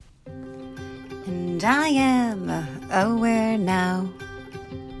And I am Aware Now.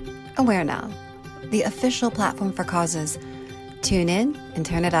 Aware Now, the official platform for causes. Tune in and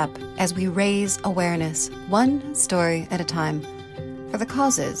turn it up as we raise awareness, one story at a time, for the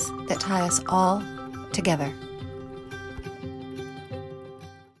causes that tie us all together.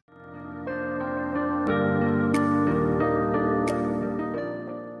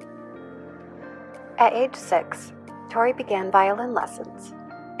 At age 6, Tori began violin lessons.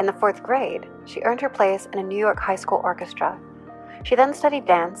 In the 4th grade, she earned her place in a New York high school orchestra. She then studied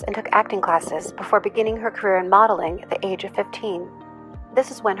dance and took acting classes before beginning her career in modeling at the age of 15. This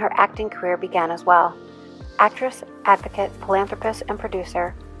is when her acting career began as well. Actress, advocate, philanthropist, and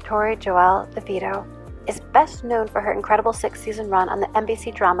producer Tori Joelle DeVito is best known for her incredible 6-season run on the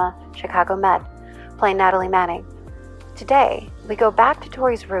NBC drama Chicago Med, playing Natalie Manning. Today, we go back to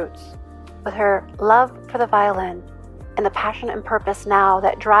Tori's roots, with her love for the violin and the passion and purpose now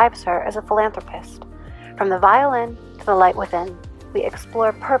that drives her as a philanthropist. From the violin to the light within, we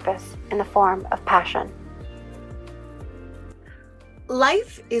explore purpose in the form of passion.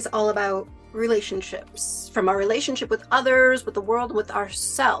 Life is all about relationships, from our relationship with others, with the world, with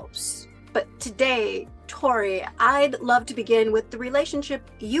ourselves. But today, Tori, I'd love to begin with the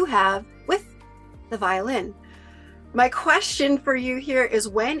relationship you have with the violin. My question for you here is,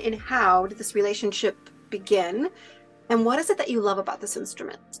 when and how did this relationship begin? And what is it that you love about this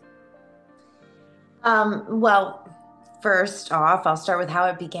instrument? Well, first off, I'll start with how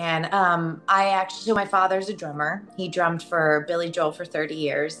it began. So my father's a drummer. He drummed for Billy Joel for 30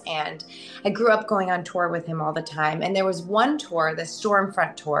 years. And I grew up going on tour with him all the time. And there was one tour, the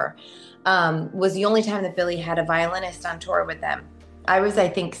Stormfront tour, was the only time that Billy had a violinist on tour with them. I was, I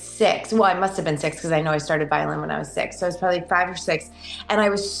think, 6. Well, I must have been 6 because I know I started violin when I was 6. So I was probably 5 or 6. And I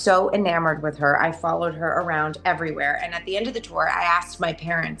was so enamored with her. I followed her around everywhere. And at the end of the tour, I asked my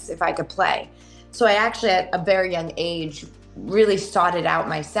parents if I could play. So I actually, at a very young age, really sought it out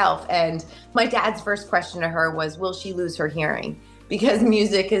myself. And my dad's first question to her was, will she lose her hearing? Because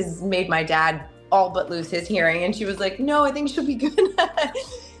music has made my dad all but lose his hearing. And she was like, no, I think she'll be good.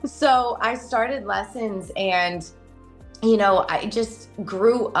 So I started lessons, and I just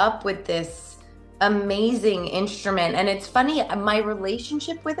grew up with this amazing instrument. And it's funny, my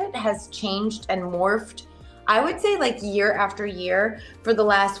relationship with it has changed and morphed, I would say, like year after year for the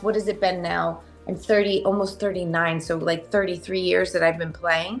last, what has it been now? I'm 30, almost 39. So like 33 years that I've been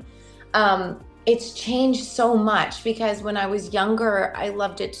playing. It's changed so much because when I was younger, I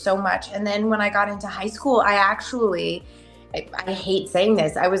loved it so much. And then when I got into high school, I hate saying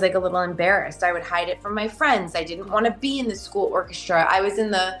this, I was like a little embarrassed. I would hide it from my friends. I didn't want to be in the school orchestra. I was in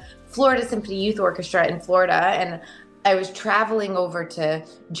the Florida Symphony Youth Orchestra in Florida, and I was traveling over to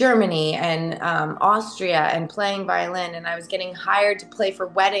Germany and Austria and playing violin, and I was getting hired to play for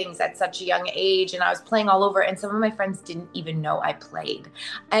weddings at such a young age, and I was playing all over, and some of my friends didn't even know I played.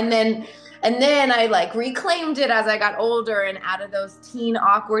 And then I like reclaimed it as I got older, and out of those teen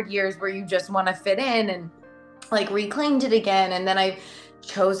awkward years where you just want to fit in, and like reclaimed it again. And then I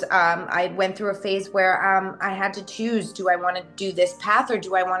went through a phase where I had to choose, do I want to do this path or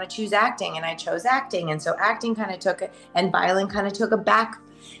do I want to choose acting? And I chose acting. And so acting and violin kind of took a back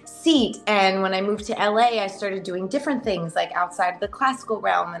seat. And when I moved to LA, I started doing different things like outside of the classical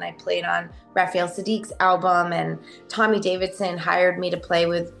realm. And I played on Raphael Saadiq's album, and Tommy Davidson hired me to play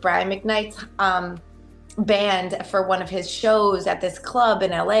with Brian McKnight's band for one of his shows at this club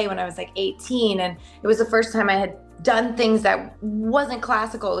in LA when I was like 18. And it was the first time I had done things that wasn't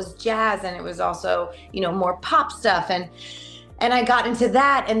classical. It was jazz, and it was also, more pop stuff. And I got into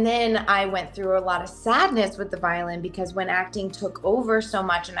that. And then I went through a lot of sadness with the violin because when acting took over so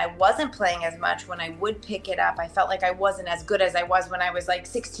much and I wasn't playing as much, when I would pick it up, I felt like I wasn't as good as I was when I was like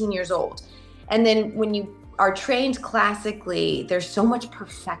 16 years old. And then when you are trained classically, there's so much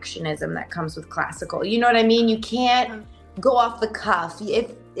perfectionism that comes with classical. You know what I mean? You can't go off the cuff.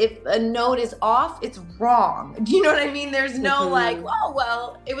 If a note is off, it's wrong. Do you know what I mean? There's no like, oh,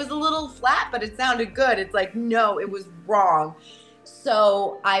 well, it was a little flat, but it sounded good. It's like, no, it was wrong.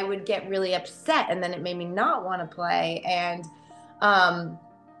 So I would get really upset, and then it made me not want to play.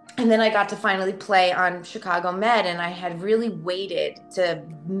 And then I got to finally play on Chicago Med, and I had really waited to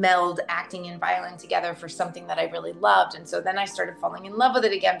meld acting and violin together for something that I really loved. And so then I started falling in love with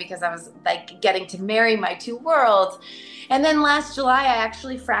it again because I was like getting to marry my two worlds. And then last July, I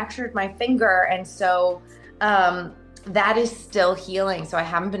actually fractured my finger. And so that is still healing. So I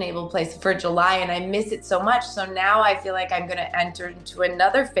haven't been able to play for July, and I miss it so much. So now I feel like I'm going to enter into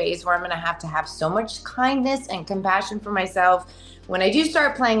another phase where I'm going to have so much kindness and compassion for myself when I do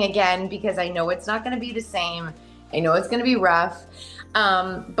start playing again, because I know it's not going to be the same. I know it's going to be rough.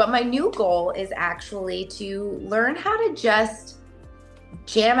 But my new goal is actually to learn how to just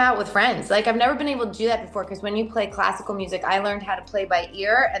jam out with friends. Like I've never been able to do that before, because when you play classical music, I learned how to play by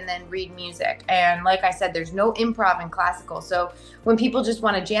ear and then read music. And like I said, there's no improv in classical. So when people just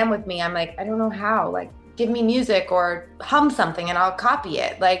want to jam with me, I'm like, I don't know how. Like, give me music or hum something and I'll copy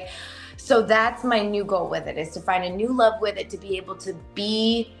it. Like, so that's my new goal with it, is to find a new love with it, to be able to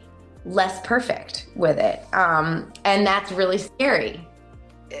be less perfect with it. And that's really scary.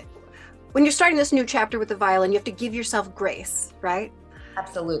 When you're starting this new chapter with the violin, you have to give yourself grace, right?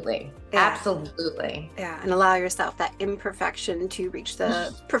 Absolutely. Yeah. Absolutely. Yeah, and allow yourself that imperfection to reach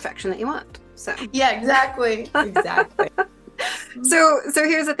the perfection that you want. So yeah, exactly. Exactly. So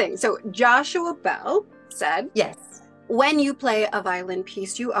here's the thing. So Joshua Bell said, yes, when you play a violin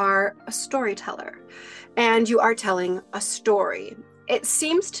piece, you are a storyteller and you are telling a story. It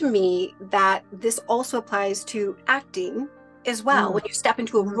seems to me that this also applies to acting as well. When you step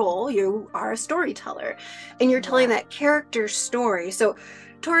into a role, you are a storyteller and you're telling that character story. So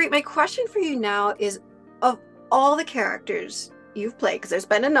Tori, my question for you now is, of all the characters you've played, because there's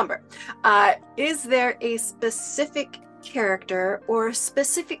been a number, is there a specific character or a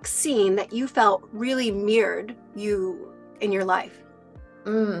specific scene that you felt really mirrored you in your life?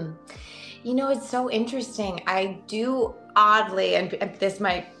 You know, it's so interesting. I do oddly, and this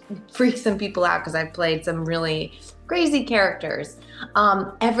might freak some people out because I've played some really crazy characters.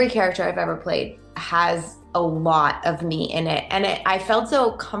 Every character I've ever played has a lot of me in it. And I felt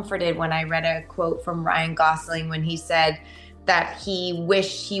so comforted when I read a quote from Ryan Gosling when he said that he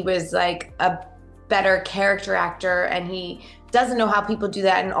wished he was like a better character actor and he doesn't know how people do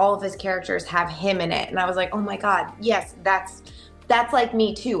that, and all of his characters have him in it. And I was like, oh my God, yes, that's like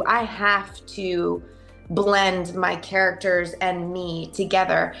me too. I have to blend my characters and me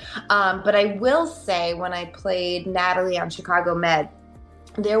together. But I will say, when I played Natalie on Chicago Med,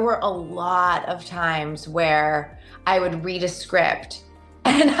 there were a lot of times where I would read a script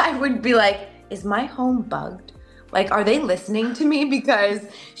and I would be like, is my home bugged? Like, are they listening to me? Because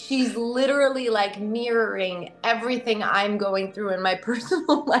she's literally like mirroring everything I'm going through in my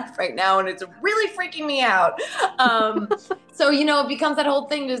personal life right now. And it's really freaking me out. So, you know, it becomes that whole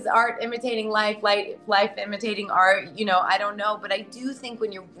thing. Does art imitating life, life imitating art? You know, I don't know. But I do think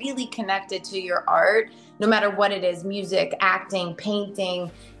when you're really connected to your art, no matter what it is, music, acting,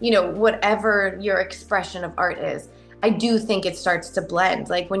 painting, you know, whatever your expression of art is, I do think it starts to blend.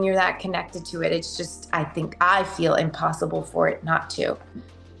 Like when you're that connected to it, it's just, I feel impossible for it not to.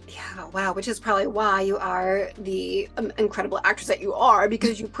 Yeah, wow, which is probably why you are the incredible actress that you are,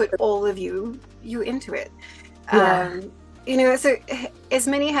 because you put all of you into it. Yeah. You know, so as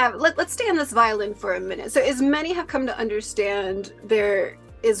many have, let's stay on this violin for a minute. So as many have come to understand, there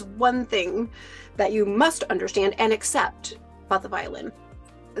is one thing that you must understand and accept about the violin.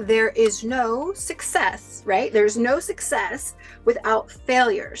 There is no success, right? There's no success without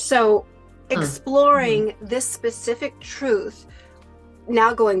failure. So exploring this specific truth,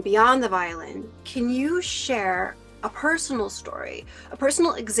 now going beyond the violin, can you share a personal story, a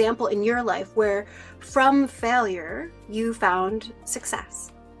personal example in your life where from failure you found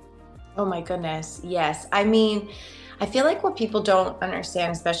success? Oh my goodness, yes. I mean, I feel like what people don't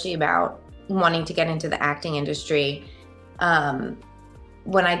understand, especially about wanting to get into the acting industry,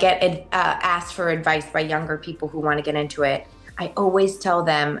 when I get asked for advice by younger people who want to get into it, I always tell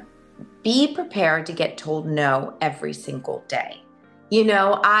them, be prepared to get told no every single day. You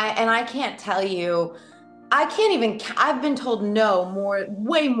know, I can't tell you, I've been told no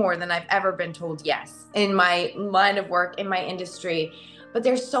way more than I've ever been told yes in my line of work, in my industry. But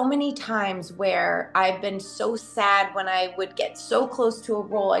there's so many times where I've been so sad when I would get so close to a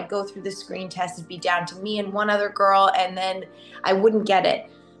role. I'd go through the screen test, it'd be down to me and one other girl, and then I wouldn't get it.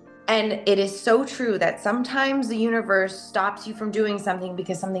 And it is so true that sometimes the universe stops you from doing something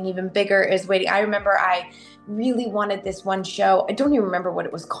because something even bigger is waiting. I remember I really wanted this one show. I don't even remember what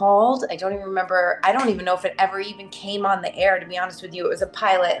it was called. I don't even know if it ever even came on the air, to be honest with you. It was a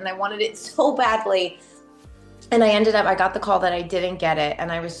pilot and I wanted it so badly. And I got the call that I didn't get it.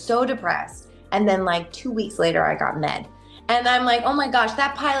 And I was so depressed. And then like 2 weeks later, I got Med. And I'm like, oh my gosh,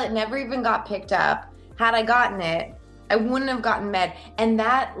 that pilot never even got picked up. Had I gotten it, I wouldn't have gotten Med. And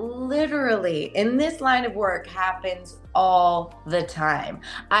that literally in this line of work happens all the time.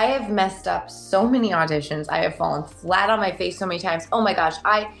 I have messed up so many auditions. I have fallen flat on my face so many times. Oh my gosh.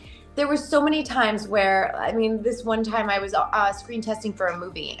 There were so many times where, I mean, this one time I was screen testing for a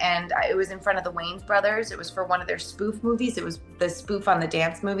movie and it was in front of the Wayans brothers. It was for one of their spoof movies. It was the spoof on the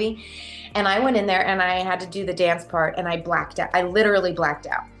dance movie. And I went in there and I had to do the dance part and I blacked out. I literally blacked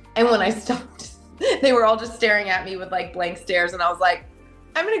out. And when I stopped, they were all just staring at me with like blank stares. And I was like,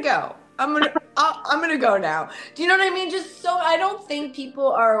 I'm gonna go. I'm gonna go now. Do you know what I mean? Just so I don't think people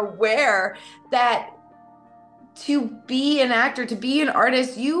are aware that to be an actor, to be an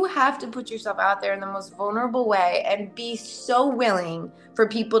artist, you have to put yourself out there in the most vulnerable way and be so willing for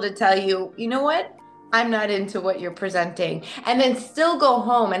people to tell you, you know what? I'm not into what you're presenting. And then still go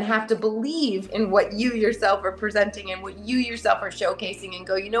home and have to believe in what you yourself are presenting and what you yourself are showcasing and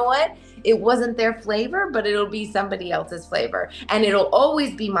go, you know what? It wasn't their flavor, but it'll be somebody else's flavor. And it'll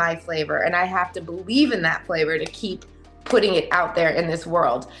always be my flavor. And I have to believe in that flavor to keep putting it out there in this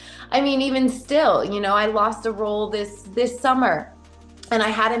world. I mean, even still, you know, I lost a role this summer and I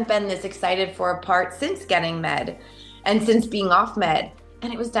hadn't been this excited for a part since getting med and since being off med.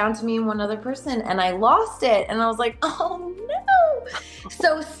 And it was down to me and one other person and I lost it. And I was like, oh no.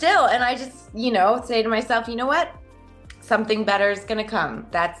 So still, and I just, you know, say to myself, you know what? Something better is going to come.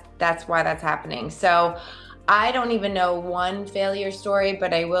 That's why that's happening. So I don't even know one failure story,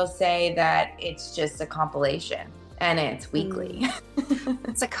 but I will say that it's just a compilation. And it's weekly.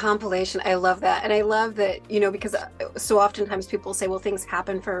 It's a compilation. I love that. And I love that, you know, because so oftentimes people say, well, things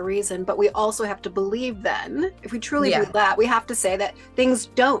happen for a reason, but we also have to believe then, if we truly believe that, we have to say that things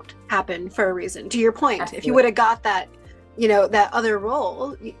don't happen for a reason. To your point, Absolutely. If you would have got that, you know, that other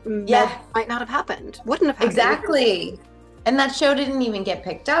role, that might not have happened. Wouldn't have happened. Exactly. And that show didn't even get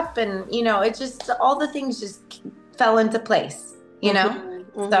picked up. And, you know, it just, all the things just fell into place, you know?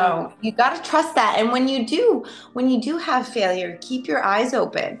 Mm-hmm. So you got to trust that. And when you do have failure, keep your eyes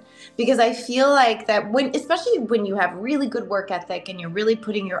open, because I feel like that especially when you have really good work ethic and you're really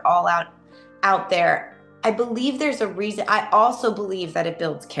putting your all out there, I believe there's a reason. I also believe that it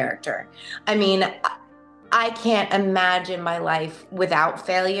builds character. I mean, I can't imagine my life without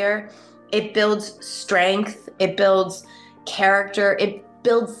failure. It builds strength. It builds character. It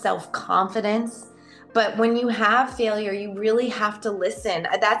builds self-confidence. But when you have failure, you really have to listen.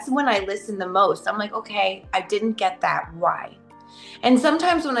 That's when I listen the most. I'm like, okay, I didn't get that. Why? And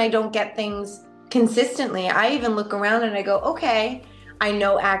sometimes when I don't get things consistently, I even look around and I go, okay, I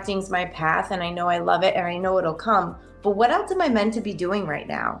know acting's my path and I know I love it and I know it'll come. But what else am I meant to be doing right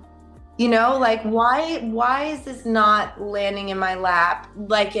now? You know, like why is this not landing in my lap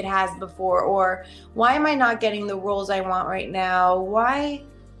like it has before? Or why am I not getting the roles I want right now? Why?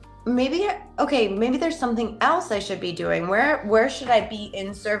 Maybe there's something else I should be doing. Where should I be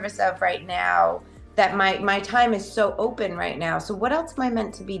in service of right now that my time is so open right now? So what else am I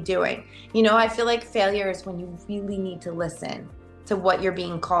meant to be doing? You know, I feel like failure is when you really need to listen to what you're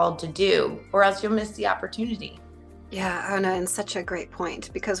being called to do, or else you'll miss the opportunity. Yeah, Anna, and such a great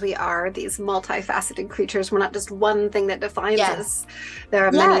point, because we are these multifaceted creatures. We're not just one thing that defines us. There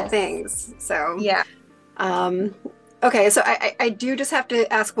are many things. So yeah. Okay, so I do just have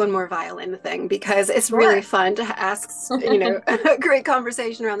to ask one more violin thing, because it's really fun to ask, you know, a great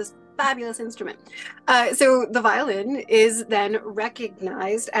conversation around this fabulous instrument. So the violin is then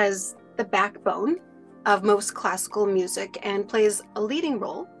recognized as the backbone of most classical music and plays a leading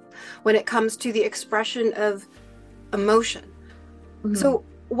role when it comes to the expression of emotion. Mm-hmm. So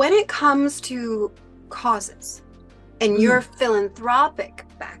when it comes to causes and your philanthropic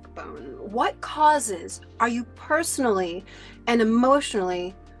backbone, what causes are you personally and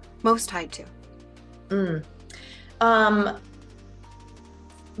emotionally most tied to?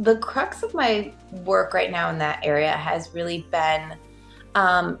 The crux of my work right now in that area has really been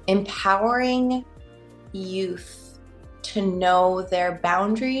empowering youth to know their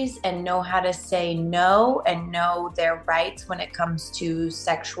boundaries and know how to say no and know their rights when it comes to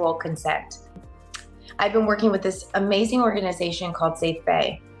sexual consent. I've been working with this amazing organization called Safe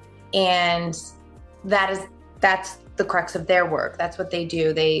Bay, and that's the crux of their work. That's what they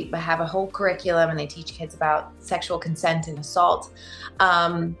do. They have a whole curriculum and they teach kids about sexual consent and assault.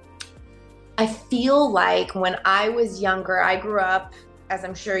 I feel like when I was younger, I grew up, as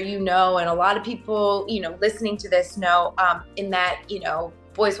I'm sure you know, and a lot of people, you know, listening to this know, in that, you know,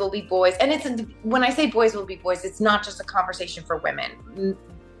 boys will be boys. And when I say boys will be boys, it's not just a conversation for women.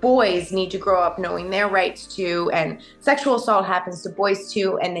 Boys need to grow up knowing their rights too, and sexual assault happens to boys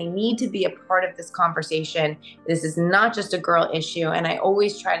too, and they need to be a part of this conversation. This is not just a girl issue, and I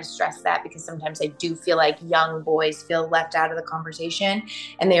always try to stress that, because sometimes I do feel like young boys feel left out of the conversation,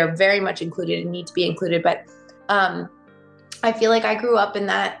 and they are very much included and need to be included. But I feel like I grew up in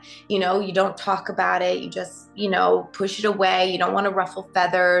that, you know, you don't talk about it. You just, you know, push it away. You don't want to ruffle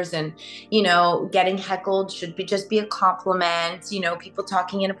feathers, and, you know, getting heckled should just be a compliment. You know, people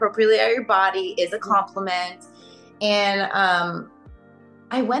talking inappropriately about your body is a compliment. And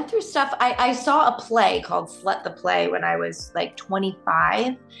I went through stuff. I saw a play called Slut the Play when I was like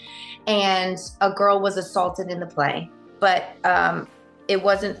 25, and a girl was assaulted in the play. But it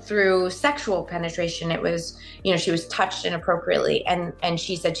wasn't through sexual penetration. It was, she was touched inappropriately, and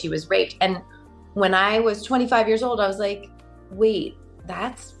she said she was raped. And when I was 25 years old, I was like, wait,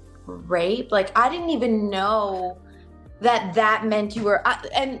 that's rape? Like, I didn't even know that meant you were,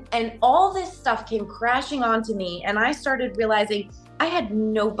 and all this stuff came crashing onto me. And I started realizing I had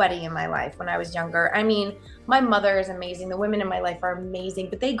nobody in my life when I was younger. I mean, my mother is amazing. The women in my life are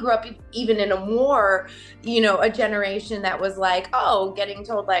amazing, but they grew up even in a more, a generation that was like, oh, getting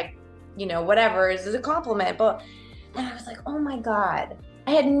told like, whatever is a compliment. And I was like, oh my God,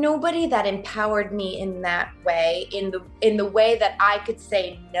 I had nobody that empowered me in that way, in the way that I could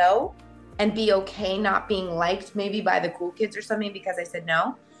say no and be okay not being liked maybe by the cool kids or something because I said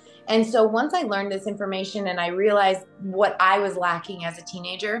no. And so once I learned this information and I realized what I was lacking as a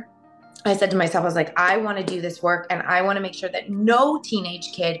teenager, I said to myself, I was like, I want to do this work, and I want to make sure that no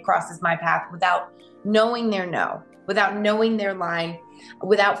teenage kid crosses my path without knowing their no, without knowing their line,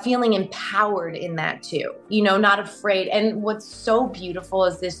 without feeling empowered in that too, not afraid. And what's so beautiful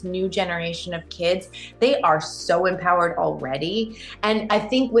is this new generation of kids, they are so empowered already. And I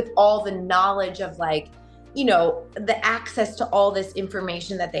think with all the knowledge of like, the access to all this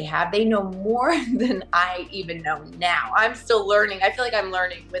information that they have, they know more than I even know now. I'm still learning. I feel like I'm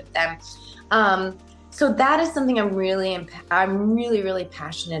learning with them. So that is something I'm really, really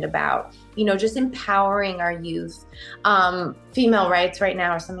passionate about, just empowering our youth. Female rights right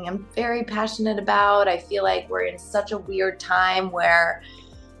now are something I'm very passionate about. I feel like we're in such a weird time where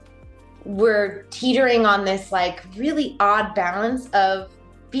we're teetering on this like really odd balance of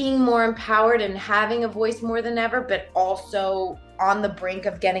being more empowered and having a voice more than ever, but also on the brink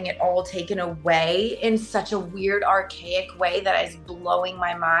of getting it all taken away in such a weird, archaic way that is blowing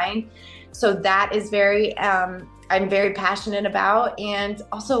my mind. So that is I'm very passionate about. And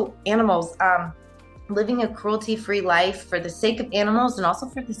also animals, living a cruelty-free life for the sake of animals and also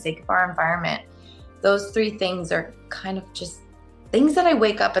for the sake of our environment. Those three things are kind of just things that I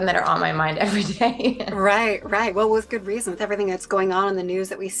wake up and that are on my mind every day. Right. Well, with good reason, with everything that's going on in the news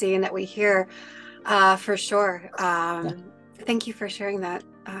that we see and that we hear, for sure. Thank you for sharing that.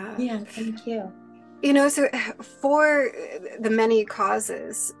 Yeah, thank you. So for the many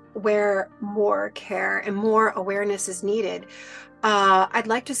causes where more care and more awareness is needed, I'd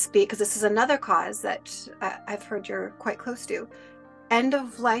like to speak, because this is another cause that I've heard you're quite close to. End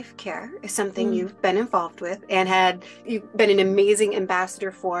of life care is something you've been involved with and you've been an amazing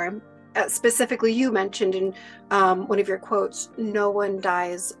ambassador for. Specifically, you mentioned in one of your quotes, "No one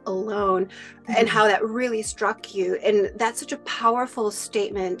dies alone," and how that really struck you. And that's such a powerful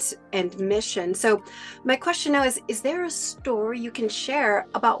statement and mission. So my question now is there a story you can share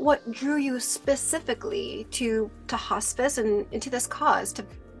about what drew you specifically to hospice and to this cause to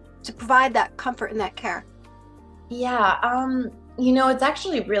provide that comfort and that care? Yeah, it's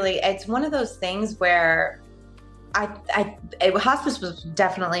actually it's one of those things where hospice was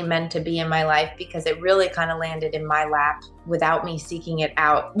definitely meant to be in my life because it really kind of landed in my lap without me seeking it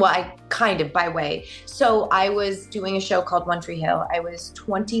out. Well, by way. So I was doing a show called One Tree Hill. I was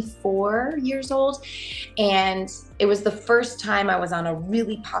 24 years old, and it was the first time I was on a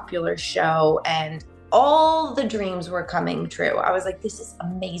really popular show, and all the dreams were coming true. I was like, this is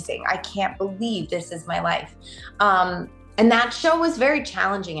amazing. I can't believe this is my life. And that show was very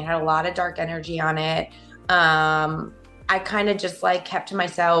challenging. It had a lot of dark energy on it. I kind of just kept to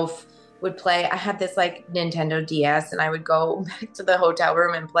myself, would play. I had this Nintendo DS, and I would go back to the hotel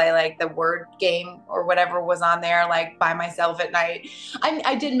room and play the word game or whatever was on there, by myself at night.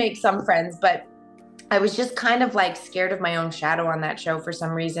 I did make some friends, but I was just kind of scared of my own shadow on that show for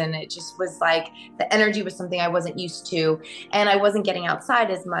some reason. It just was the energy was something I wasn't used to, and I wasn't getting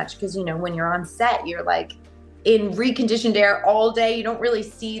outside as much because, when you're on set, you're in reconditioned air all day. You don't really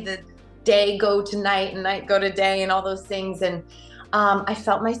see the day go to night and night go to day and all those things. And I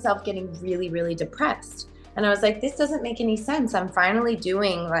felt myself getting really, really depressed. And I was like, this doesn't make any sense. I'm finally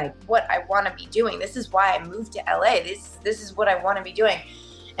doing what I want to be doing. This is why I moved to LA. This is what I want to be doing.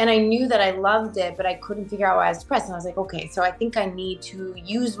 And I knew that I loved it, but I couldn't figure out why I was depressed. And I was like, okay, so I think I need to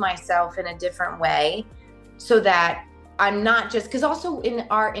use myself in a different way so that I'm not just, because also in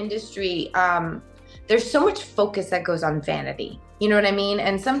our industry, there's so much focus that goes on vanity. You know what I mean?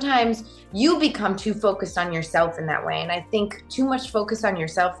 And sometimes you become too focused on yourself in that way. And I think too much focus on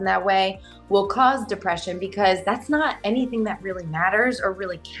yourself in that way will cause depression because that's not anything that really matters or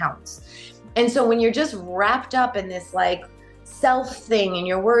really counts. And so when you're just wrapped up in this self thing and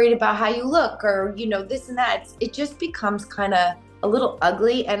you're worried about how you look or, this and that, it just becomes kind of a little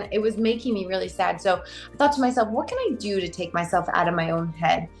ugly, and it was making me really sad. So I thought to myself, what can I do to take myself out of my own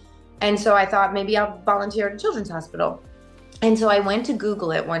head? And so I thought maybe I'll volunteer at a children's hospital. And so I went to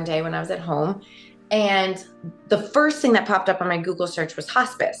Google it one day when I was at home, and the first thing that popped up on my Google search was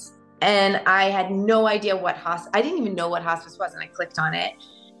hospice. And I had no idea I didn't even know what hospice was. And I clicked on it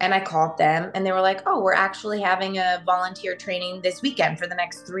and I called them, and they were like, oh, we're actually having a volunteer training this weekend for the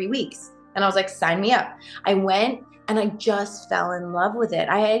next 3 weeks. And I was like, sign me up. I went and I just fell in love with it.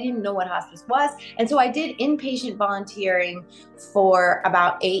 I didn't know what hospice was. And so I did inpatient volunteering for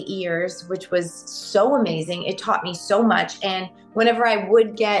about 8 years, which was so amazing. It taught me so much. And whenever I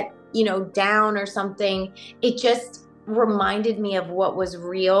would get, down or something, it just reminded me of what was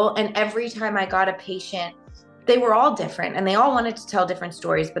real. And every time I got a patient, they were all different and they all wanted to tell different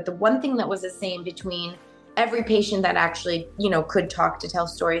stories. But the one thing that was the same between every patient that actually, could talk to tell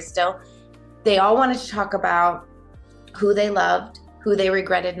stories still, they all wanted to talk about who they loved, who they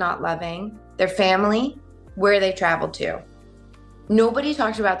regretted not loving, their family, where they traveled to. Nobody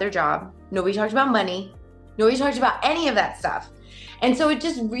talked about their job. Nobody talked about money. Nobody talked about any of that stuff. And so it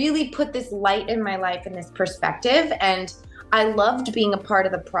just really put this light in my life and this perspective. And I loved being a part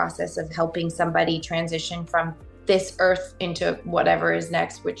of the process of helping somebody transition from this earth into whatever is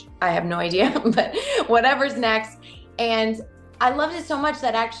next, which I have no idea, but whatever's next. And I loved it so much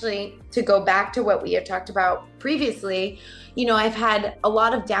that actually, to go back to what we had talked about previously, I've had a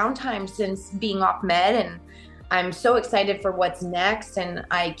lot of downtime since being off med, and I'm so excited for what's next. And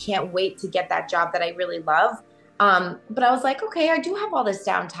I can't wait to get that job that I really love. But I was like, okay, I do have all this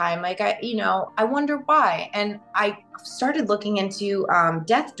downtime. Like, I wonder why. And I started looking into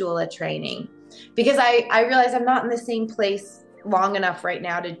death doula training, because I realized I'm not in the same place long enough right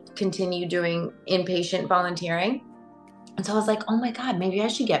now to continue doing inpatient volunteering. And so I was like, oh my God, maybe I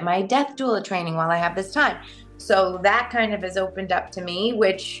should get my death doula training while I have this time. So that kind of has opened up to me,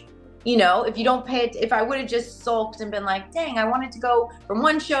 which, if you don't pay it, if I would have just sulked and been like, dang, I wanted to go from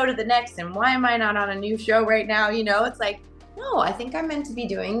one show to the next, and why am I not on a new show right now? It's like, no, I think I'm meant to be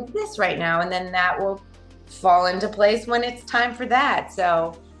doing this right now. And then that will fall into place when it's time for that.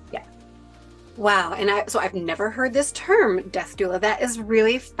 So yeah. Wow. And I've never heard this term, death doula. That is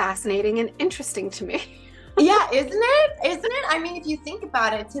really fascinating and interesting to me. Yeah, isn't it? I mean, if you think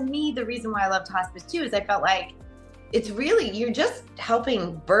about it, to me, the reason why I loved hospice too is I felt like it's really, you're just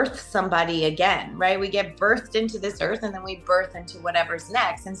helping birth somebody again, right? We get birthed into this earth and then we birth into whatever's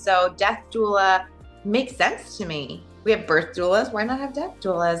next. And so death doula makes sense to me. We have birth doulas. Why not have death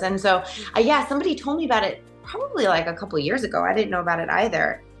doulas? And so, somebody told me about it probably like a couple of years ago. I didn't know about it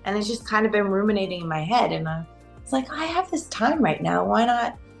either. And it's just kind of been ruminating in my head. And it's like, I have this time right now. Why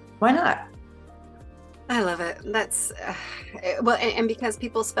not? I love it. That's well, and because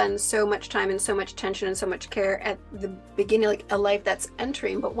people spend so much time and so much attention and so much care at the beginning, like a life that's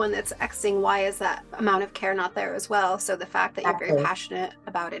entering, but one that's exiting, why is that amount of care not there as well? So the fact that you're very passionate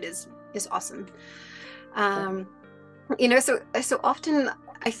about it is awesome. So often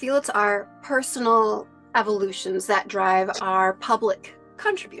I feel it's our personal evolutions that drive our public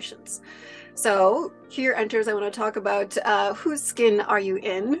contributions. So here enters, I want to talk about whose skin are you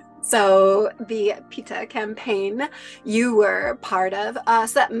in? So the PETA campaign you were part of.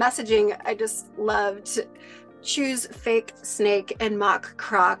 So that messaging I just loved. Choose fake snake and mock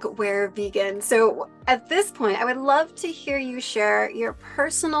croc, wear vegan. So at this point, I would love to hear you share your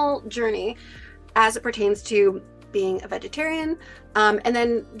personal journey as it pertains to being a vegetarian, and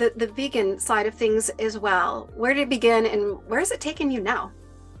then the vegan side of things as well. Where did it begin and where has it taken you now?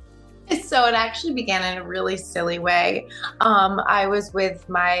 So it actually began in a really silly way. I was with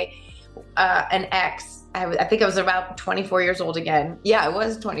an ex. I think I was about 24 years old again. Yeah, I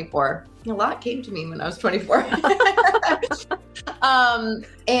was 24. A lot came to me when I was 24.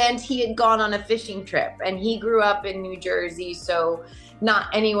 And he had gone on a fishing trip, and he grew up in New Jersey. So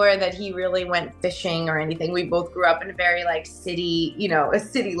not anywhere that he really went fishing or anything. We both grew up in a very city, a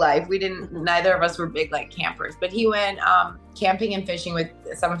city life. Neither of us were big campers, but he went camping and fishing with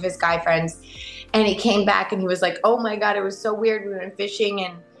some of his guy friends. And he came back and he was like, oh my God, it was so weird. We went fishing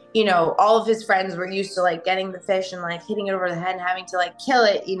and, all of his friends were used to getting the fish and hitting it over the head and having to kill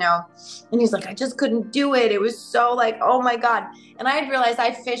it, and he's like, I just couldn't do it. It was so oh my God. And I had realized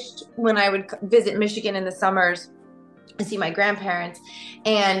I fished when I would visit Michigan in the summers to see my grandparents.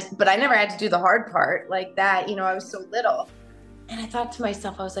 But I never had to do the hard part like that. I was so little. And I thought to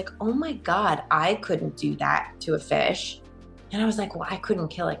myself, I was like, oh my God, I couldn't do that to a fish. And I was like, well, I couldn't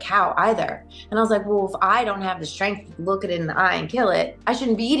kill a cow either. And I was like, well, if I don't have the strength to look it in the eye and kill it, I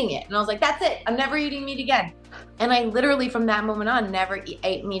shouldn't be eating it. And I was like, that's it. I'm never eating meat again. And I literally, from that moment on, never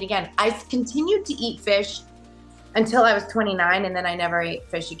ate meat again. I continued to eat fish until I was 29. And then I never ate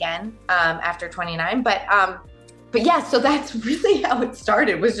fish again after 29. But but yeah, so that's really how it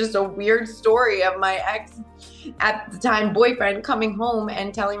started, was just a weird story of my ex at the time boyfriend coming home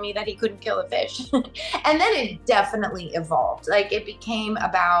and telling me that he couldn't kill a fish. And then it definitely evolved. Like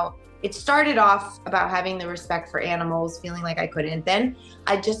it started off about having the respect for animals, feeling like I couldn't. Then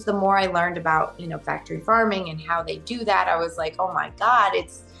the more I learned about, factory farming and how they do that, I was like, oh my God,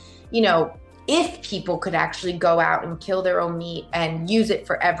 it's, if people could actually go out and kill their own meat and use it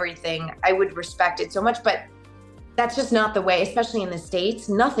for everything, I would respect it so much. But that's just not the way, especially in the States.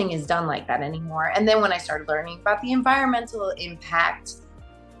 Nothing is done like that anymore. And then when I started learning about the environmental impact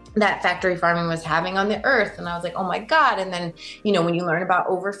that factory farming was having on the earth, and I was like, oh my God. And then, when you learn about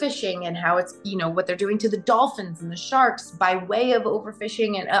overfishing and how it's, what they're doing to the dolphins and the sharks by way of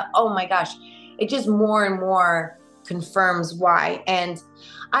overfishing, and oh my gosh, it just more and more confirms why. And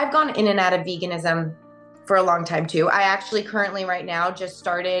I've gone in and out of veganism for a long time too. I actually currently right now just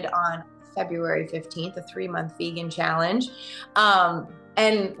started on February 15th, a 3-month vegan challenge.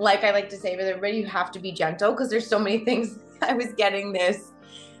 And like I like to say to everybody, you have to be gentle because there's so many things. I was getting this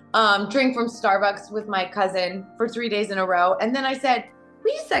drink from Starbucks with my cousin for 3 days in a row. And then I said,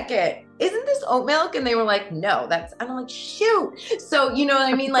 wait a second, isn't this oat milk? And they were like, no, I'm like, shoot. So, you know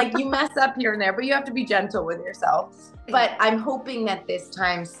what I mean? Like, you mess up here and there, but you have to be gentle with yourself. But I'm hoping that this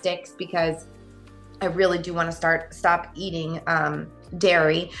time sticks because I really do want to stop eating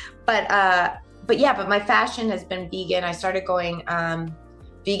dairy. But my fashion has been vegan. I started going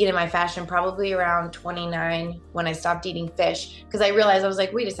vegan in my fashion probably around 29 when I stopped eating fish, because I realized, I was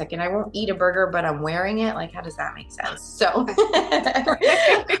like, wait a second, I won't eat a burger, but I'm wearing it. Like, how does that make sense? So,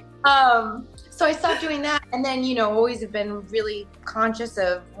 so I stopped doing that. And then, always have been really conscious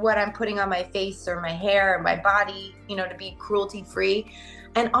of what I'm putting on my face or my hair or my body, to be cruelty free.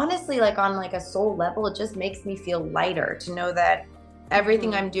 And honestly, like on like a soul level, it just makes me feel lighter to know that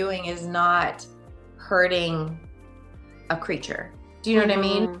everything I'm doing is not hurting a creature. Do you know what I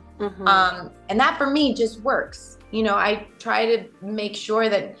mean? Mm-hmm. And that for me just works. I try to make sure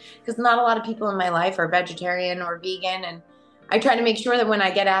that, because not a lot of people in my life are vegetarian or vegan, and I try to make sure that when I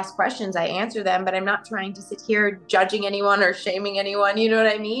get asked questions, I answer them, but I'm not trying to sit here judging anyone or shaming anyone. You know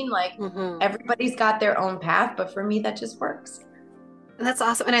what I mean? Like, everybody's got their own path, but for me, that just works. And that's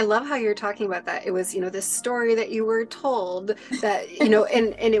awesome. And I love how you're talking about that. It was, this story that you were told that,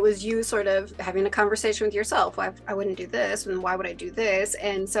 and it was you sort of having a conversation with yourself. I wouldn't do this, and why would I do this?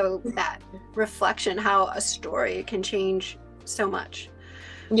 And so that reflection, how a story can change so much.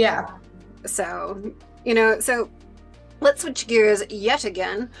 Yeah. So, so let's switch gears yet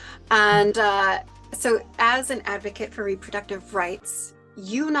again. And so as an advocate for reproductive rights,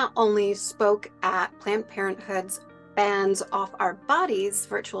 you not only spoke at Planned Parenthood's Bands Off Our Bodies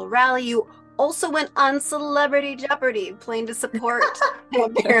virtual rally, you also went on Celebrity Jeopardy playing to support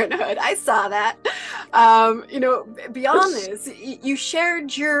Planned Parenthood. I saw that. Beyond this, you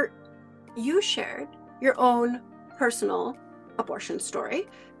shared your own personal abortion story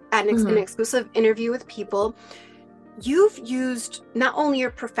at an exclusive interview with People. You've used not only your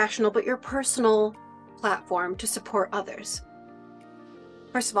professional but your personal platform to support others.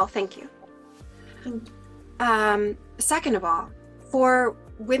 First of all, thank you. Second of all, for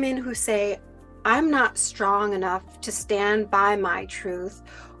women who say, I'm not strong enough to stand by my truth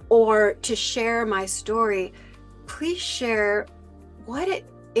or to share my story, please share what it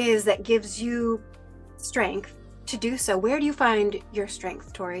is that gives you strength to do so. Where do you find your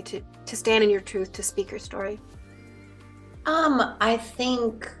strength, Tori, to stand in your truth, to speak your story? I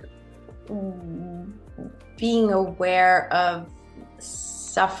think being aware of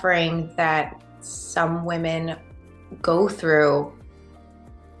suffering that some women go through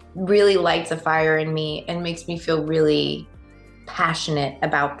really lights a fire in me and makes me feel really passionate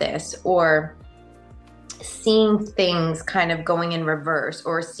about this, or seeing things kind of going in reverse,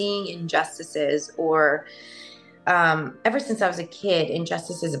 or seeing injustices, or ever since I was a kid,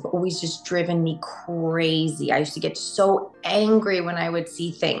 injustices have always just driven me crazy. I used to get so angry when I would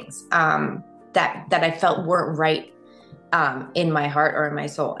see things that I felt weren't right in my heart or in my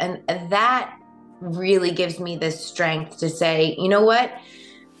soul. And that really gives me this strength to say, you know what?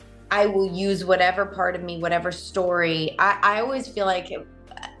 I will use whatever part of me, whatever story. I always feel like,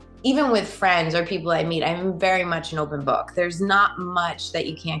 even with friends or people I meet, I'm very much an open book. There's not much that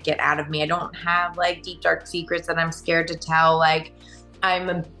you can't get out of me. I don't have like deep, dark secrets that I'm scared to tell. Like, I'm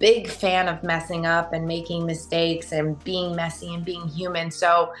a big fan of messing up and making mistakes and being messy and being human.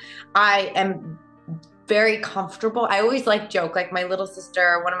 So I am very comfortable. I always joke, like my little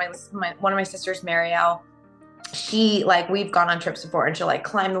sister, one of my sisters, Marielle, she we've gone on trips before, and she'll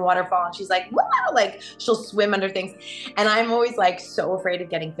climb the waterfall, and she's wow, she'll swim under things. And I'm always so afraid of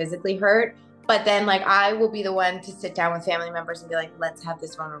getting physically hurt. But then like I will be the one to sit down with family members and be like, let's have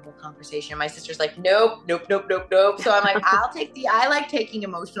this vulnerable conversation. My sister's like, nope. So I'm like, I like taking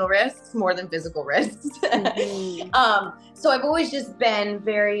emotional risks more than physical risks. So I've always just been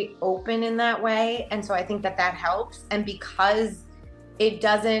very open in that way. And so I think that helps. And because it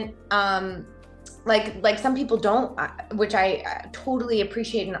doesn't, like some people don't, which I totally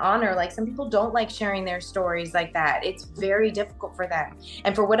appreciate and honor. Like some people don't like sharing their stories like that. It's very difficult for them.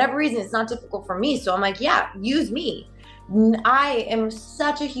 And for whatever reason, it's not difficult for me. So I'm like, yeah, use me. I am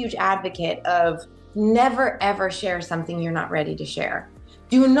such a huge advocate of never, ever share something you're not ready to share.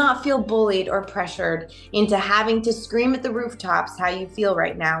 Do not feel bullied or pressured into having to scream at the rooftops how you feel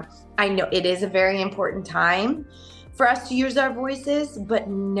right now. I know it is a very important time for us to use our voices, but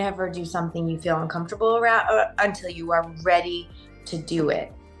never do something you feel uncomfortable around until you are ready to do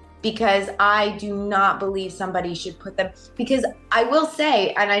it. Because I do not believe somebody should put them, because I will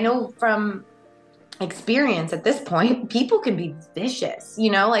say, and I know from experience at this point, people can be vicious,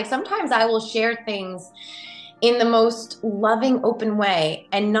 like sometimes I will share things in the most loving, open way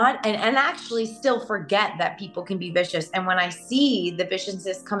and actually still forget that people can be vicious. And when I see the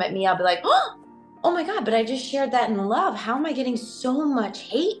viciousness come at me, I'll be like, oh my God, but I just shared that in love. How am I getting so much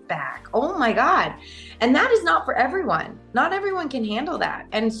hate back? Oh my God. And that is not for everyone. Not everyone can handle that.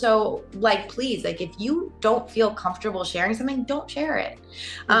 And so like, please, like if you don't feel comfortable sharing something, don't share it.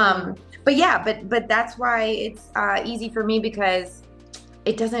 But yeah, but that's why it's easy for me, because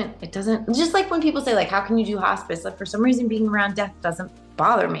it doesn't, just like when people say like, how can you do hospice? Like for some reason being around death doesn't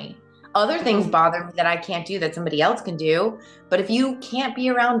bother me. Other things bother me that I can't do that somebody else can do. But if you can't be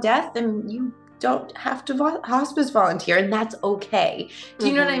around death, then you don't have to hospice volunteer, and that's okay. Do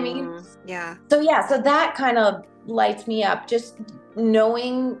you know what I mean? Yeah. So that kind of lights me up, just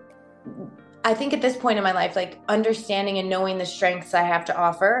knowing, I think at this point in my life, like understanding and knowing the strengths I have to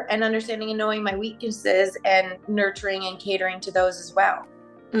offer, and understanding and knowing my weaknesses and nurturing and catering to those as well.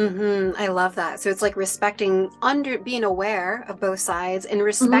 I love that. So it's like being aware of both sides and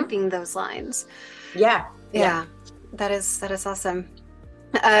respecting those lines. Yeah. That is awesome.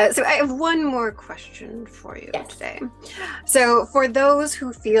 So I have one more question for you today. So for those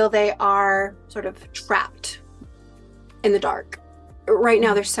who feel they are sort of trapped in the dark, right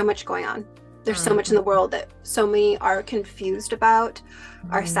now there's so much going on. There's so much in the world that so many are confused about,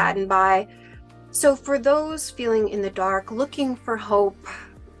 are saddened by. So for those feeling in the dark, looking for hope,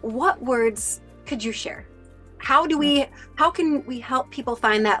 what words could you share? How can we help people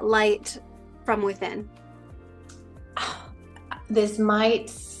find that light from within? This might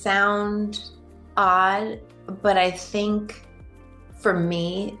sound odd, but I think for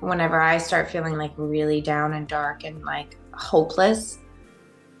me, whenever I start feeling like really down and dark and like hopeless,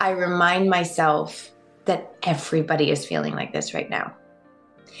 I remind myself that everybody is feeling like this right now.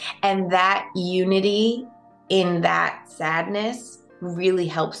 And that unity in that sadness really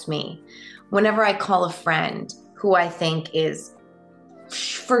helps me. Whenever I call a friend who I think is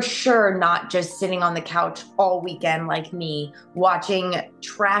for sure not just sitting on the couch all weekend like me, watching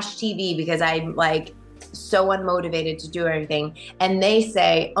trash TV because I'm like so unmotivated to do everything, and they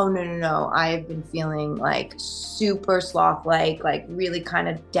say, oh no, I've been feeling like super sloth-like, like really kind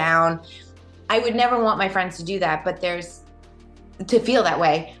of down. I would never want my friends to do that, but to feel that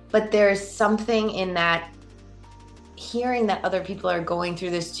way. But there's something in that, hearing that other people are going through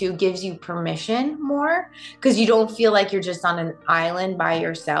this too gives you permission more, because you don't feel like you're just on an island by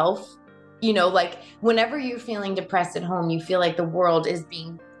yourself. Like whenever you're feeling depressed at home, you feel like the world is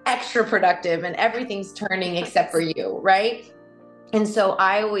being extra productive and everything's turning except for you, right? And so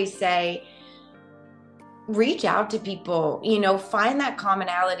I always say, reach out to people, find that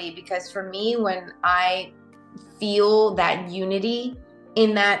commonality, because for me, when I feel that unity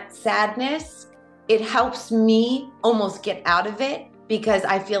in that sadness, it helps me almost get out of it, because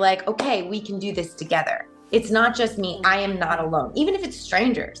I feel like, okay, we can do this together. It's not just me. I am not alone. Even if it's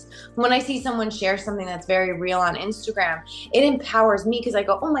strangers. When I see someone share something that's very real on Instagram, it empowers me, because I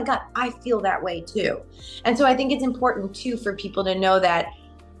go, oh my God, I feel that way too. And so I think it's important too for people to know that,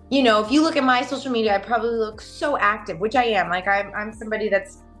 if you look at my social media, I probably look so active, which I am. Like I'm somebody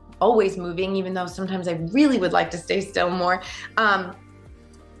that's always moving, even though sometimes I really would like to stay still more. But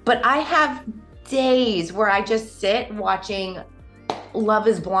I have days where I just sit watching Love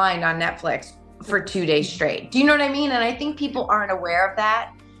is Blind on Netflix for 2 days straight. Do you know what I mean? And I think people aren't aware of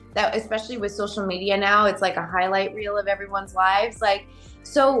that especially with social media now, it's like a highlight reel of everyone's lives. Like,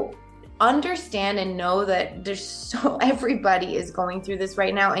 so understand and know that everybody is going through this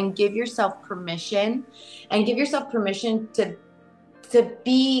right now, and give yourself permission to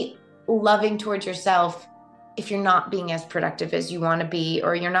be loving towards yourself if you're not being as productive as you want to be,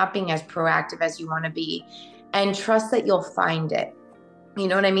 or you're not being as proactive as you want to be, and trust that you'll find it. You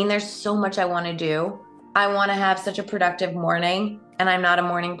know what I mean? There's so much I want to do. I want to have such a productive morning, and I'm not a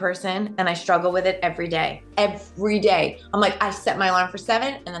morning person, and I struggle with it every day. Every day. I'm like, I set my alarm for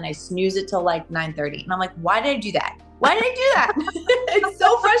 7 and then I snooze it till like 9:30. And I'm like, why did I do that? Why did I do that? It's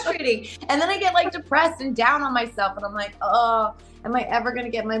so frustrating. And then I get like depressed and down on myself, and I'm like, oh, am I ever going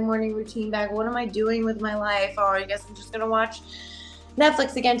to get my morning routine back? What am I doing with my life? Oh, I guess I'm just going to watch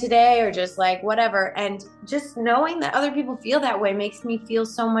Netflix again today, or just like whatever. And just knowing that other people feel that way makes me feel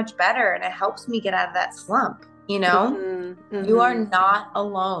so much better, and it helps me get out of that slump. You know, You are not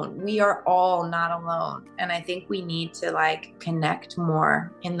alone. We are all not alone. And I think we need to like connect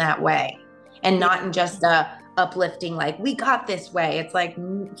more in that way, and not in just a uplifting, like, we got this way. It's like,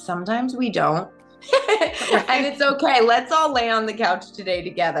 sometimes we don't. And it's okay. Let's all lay on the couch today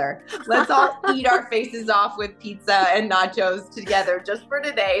together. Let's all eat our faces off with pizza and nachos together just for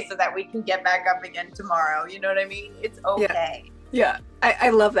today, so that we can get back up again tomorrow. You know what I mean? It's okay. Yeah. I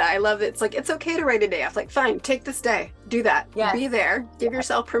love that. I love it. It's like, it's okay to write a day off. Like, fine, take this day, do that. Yes. Be there. Give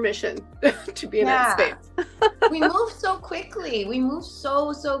yourself permission to be in that space. We move so quickly. We move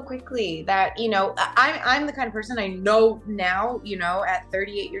so quickly that, you know, I'm the kind of person I know now, you know, at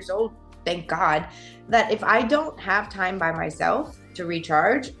 38 years old, thank God, that if I don't have time by myself to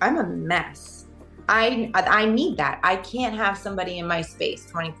recharge, I'm a mess. I need that. I can't have somebody in my space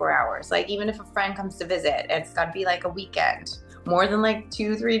 24 hours. Like, even if a friend comes to visit, it's got to be like a weekend. More than like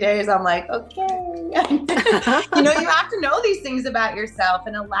 2-3 days, I'm like, okay. You know, you have to know these things about yourself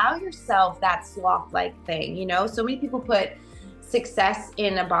and allow yourself that sloth-like thing. You know, so many people put success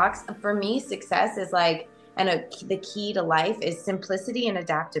in a box. For me, success is like, the key to life is simplicity and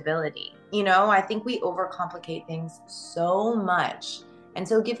adaptability. You know, I think we overcomplicate things so much. And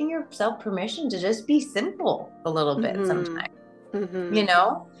so giving yourself permission to just be simple a little bit sometimes, you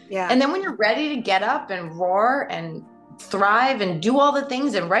know? Yeah. And then when you're ready to get up and roar and thrive and do all the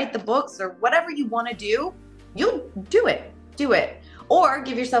things and write the books or whatever you want to do, you'll do it. Or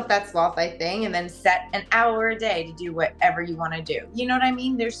give yourself that sloth-like thing and then set an hour a day to do whatever you want to do. You know what I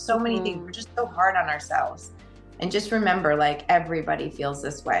mean? There's so many things. We're just so hard on ourselves. And just remember, like, everybody feels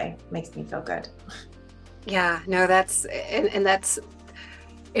this way. Makes me feel good. Yeah, no, that's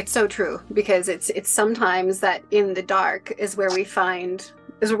it's so true, because it's sometimes that in the dark is where we find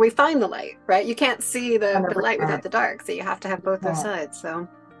the light, right? You can't see the light without the dark, so you have to have both those sides. So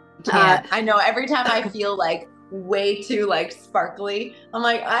I know every time I feel like way too like sparkly, I'm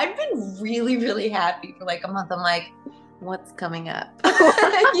like, I've been really, really happy for like a month. I'm like, what's coming up?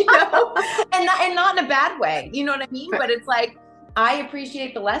 You know, and not in a bad way, you know what I mean? But it's like, I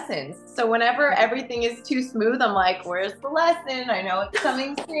appreciate the lessons. So whenever everything is too smooth, I'm like, where's the lesson? I know it's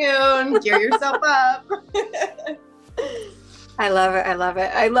coming soon. Gear yourself up. I love it. I love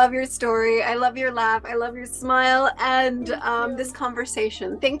it. I love your story. I love your laugh. I love your smile and this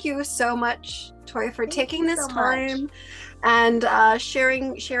conversation. Thank you so much, Tori, for taking this time and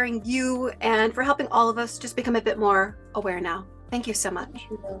sharing you, and for helping all of us just become a bit more aware now. Thank you so much.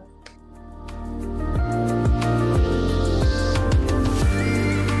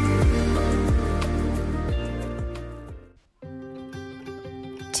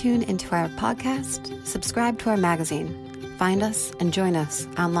 Tune into our podcast, subscribe to our magazine, find us and join us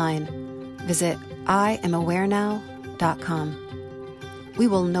online. Visit IamAwareNow.com. We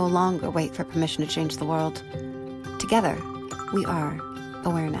will no longer wait for permission to change the world. Together, we are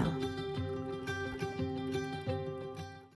aware now.